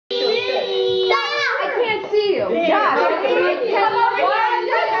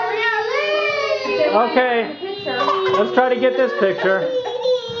Okay, let's try to get this picture.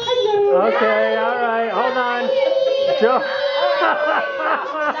 Okay, all right, hold on. Joe.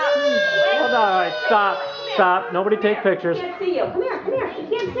 Hold on, all right, stop. Nobody take pictures. I can't see you. Come here. He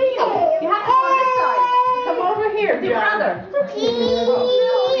can't see you. You have to come on this side. Come over here, Your John. brother.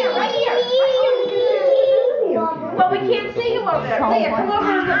 Right here. Well, we can't see you over there. Leah, come over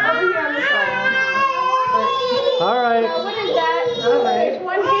here on this side. All right. What is that? There's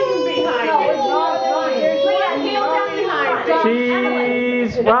one hidden behind it. There's one behind it.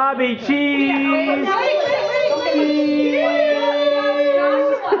 Cheese, Robbie, cheese.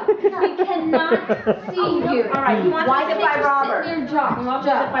 We cannot see you. All right, he wants to sit by Robert. Your jaw. He wants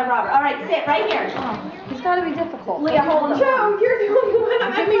to sit by Robert. All right, sit right here. It's got to be difficult. Leah, hold him. Joe, you're the only one.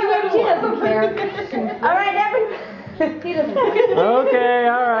 I mean, She doesn't care. All right, everybody. He doesn't care. Okay,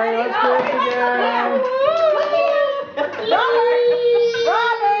 all right, let's do this again.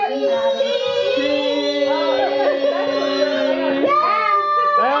 Robert.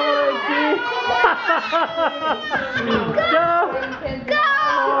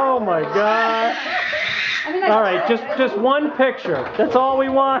 Oh my God! All right, just one picture. That's all we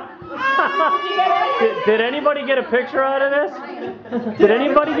want. Did anybody get a picture out of this? Did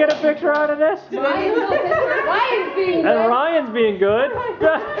anybody get a picture out of this? Ryan's being And Ryan's being good.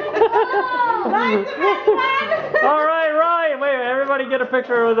 All right, Ryan. Wait, everybody get a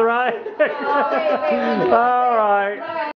picture with Ryan. All right.